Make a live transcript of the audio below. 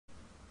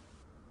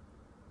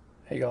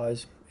Hey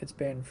guys, it's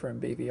Ben from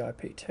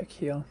BVIP Tech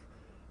here,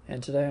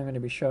 and today I'm going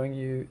to be showing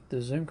you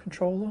the Zoom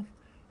controller,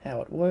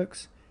 how it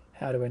works,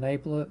 how to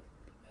enable it,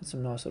 and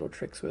some nice little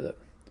tricks with it.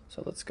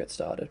 So let's get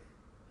started.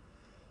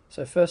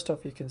 So first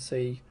off, you can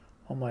see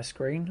on my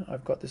screen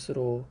I've got this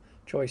little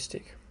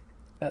joystick.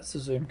 That's the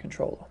Zoom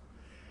controller,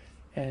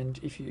 and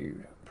if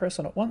you press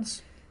on it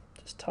once,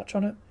 just touch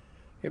on it,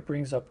 it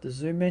brings up the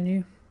Zoom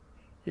menu.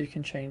 You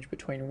can change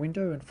between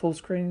window and full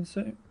screen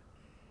zoom.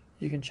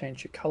 You can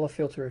change your color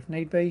filter if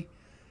need be,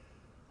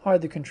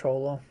 hide the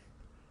controller,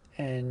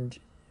 and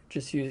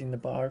just using the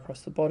bar across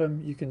the bottom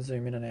you can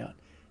zoom in and out.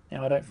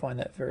 Now I don't find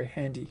that very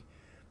handy,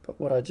 but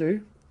what I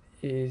do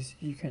is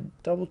you can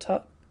double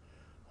tap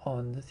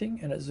on the thing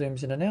and it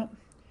zooms in and out,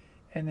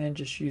 and then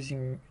just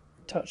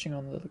touching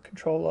on the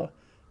controller,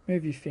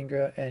 move your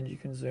finger and you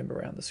can zoom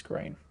around the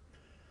screen.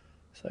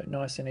 So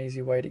nice and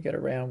easy way to get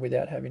around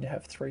without having to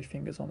have 3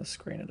 fingers on the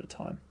screen at a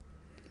time.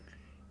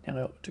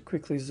 Now to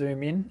quickly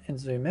zoom in and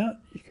zoom out,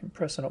 you can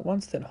press on it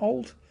once, then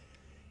hold,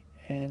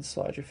 and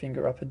slide your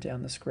finger up and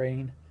down the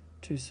screen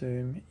to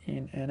zoom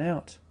in and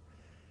out.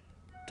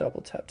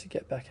 Double tap to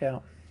get back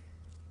out.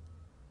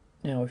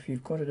 Now if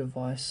you've got a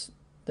device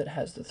that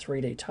has the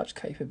 3D touch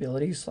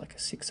capabilities like a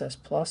 6S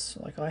Plus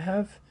like I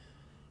have,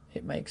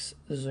 it makes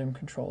the Zoom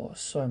controller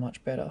so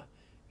much better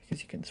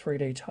because you can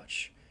 3D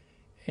touch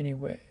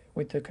anywhere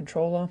with the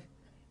controller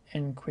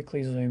and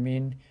quickly zoom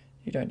in.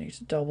 You don't need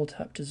to double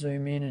tap to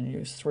zoom in and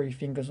use 3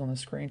 fingers on the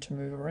screen to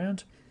move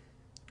around.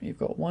 You've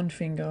got 1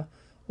 finger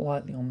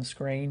lightly on the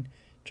screen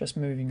just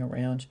moving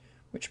around,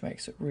 which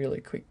makes it really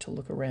quick to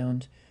look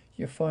around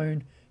your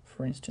phone.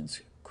 For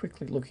instance,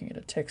 quickly looking at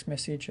a text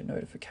message, a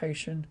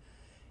notification,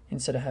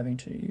 instead of having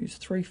to use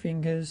 3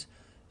 fingers,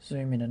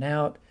 zoom in and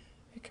out.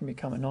 It can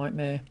become a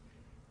nightmare.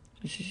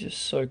 This is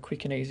just so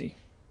quick and easy.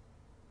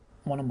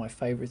 One of my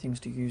favorite things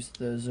to use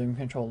the Zoom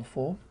controller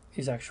for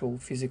is actual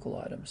physical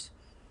items.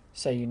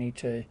 Say you need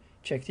to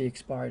check the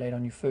expiry date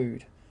on your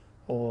food,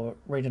 or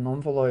read an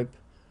envelope.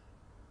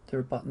 There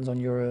are buttons on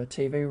your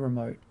TV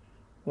remote,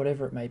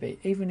 whatever it may be.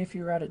 Even if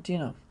you're out at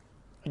dinner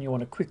and you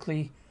want to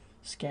quickly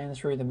scan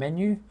through the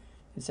menu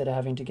instead of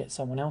having to get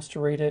someone else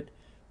to read it,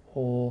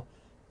 or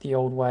the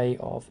old way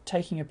of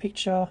taking a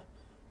picture,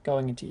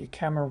 going into your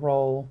camera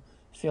roll,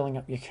 filling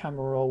up your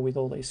camera roll with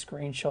all these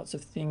screenshots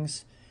of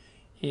things,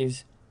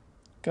 is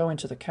go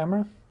into the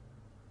camera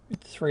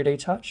with 3D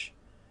touch.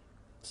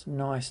 It's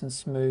nice and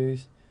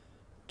smooth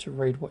to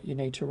read what you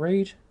need to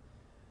read.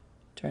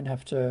 Don't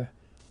have to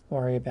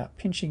worry about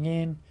pinching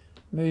in,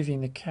 moving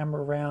the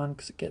camera around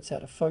because it gets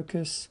out of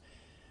focus.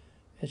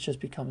 It just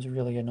becomes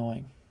really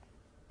annoying.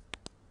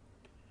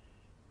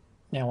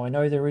 Now I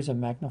know there is a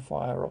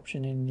magnifier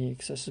option in the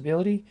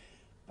accessibility,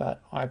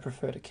 but I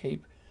prefer to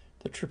keep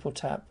the triple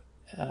tap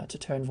to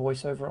turn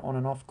voiceover on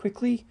and off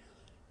quickly,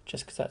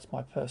 just because that's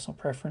my personal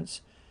preference.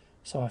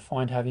 So I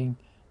find having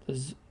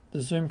the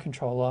Zoom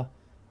controller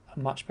a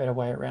much better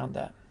way around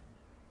that.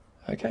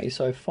 Okay,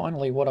 so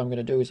finally what I'm going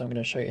to do is I'm going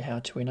to show you how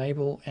to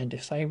enable and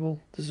disable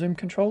the Zoom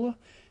controller.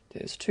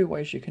 There's 2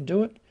 ways you can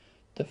do it.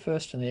 The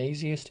first and the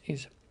easiest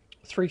is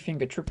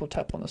 3-finger triple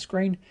tap on the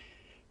screen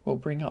will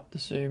bring up the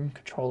Zoom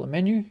controller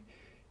menu.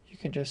 You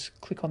can just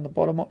click on the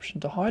bottom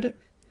option to hide it,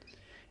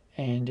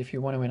 and if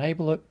you want to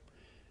enable it,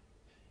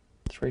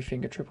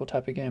 3-finger triple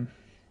tap again.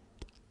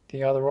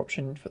 The other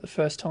option for the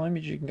first time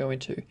is you can go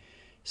into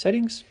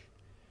Settings,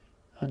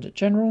 under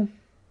General,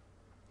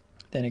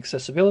 then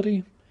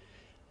Accessibility.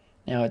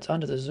 Now it's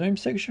under the Zoom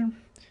section,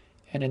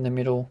 and in the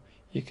middle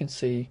you can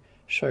see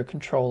Show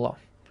Controller.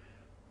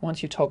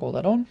 Once you toggle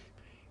that on,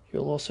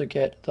 you'll also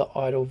get the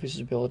idle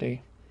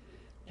visibility.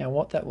 Now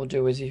what that will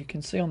do is, you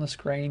can see on the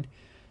screen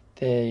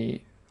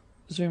the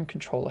Zoom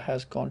controller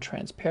has gone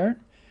transparent,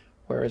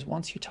 whereas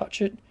once you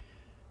touch it,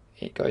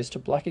 it goes to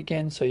black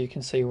again, so you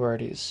can see where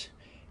it is.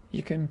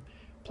 You can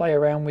play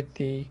around with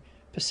the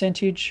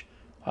percentage.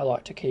 I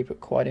like to keep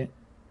it quite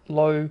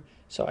low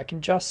so I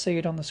can just see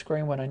it on the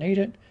screen when I need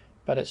it,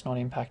 but it's not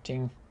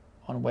impacting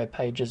on web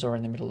pages or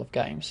in the middle of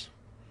games.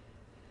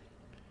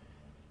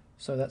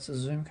 So that's a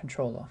Zoom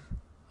controller.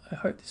 I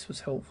hope this was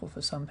helpful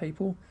for some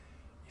people.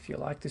 If you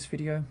like this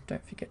video,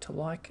 don't forget to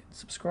like and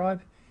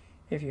subscribe.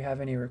 If you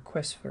have any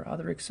requests for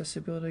other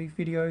accessibility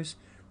videos,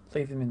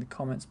 leave them in the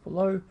comments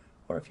below,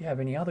 or if you have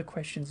any other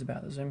questions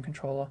about the Zoom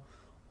controller,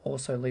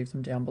 also leave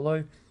them down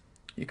below.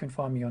 You can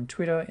find me on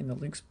Twitter in the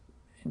links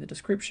in the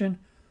description.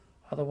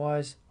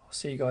 Otherwise, I'll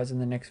see you guys in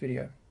the next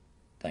video.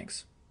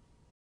 Thanks.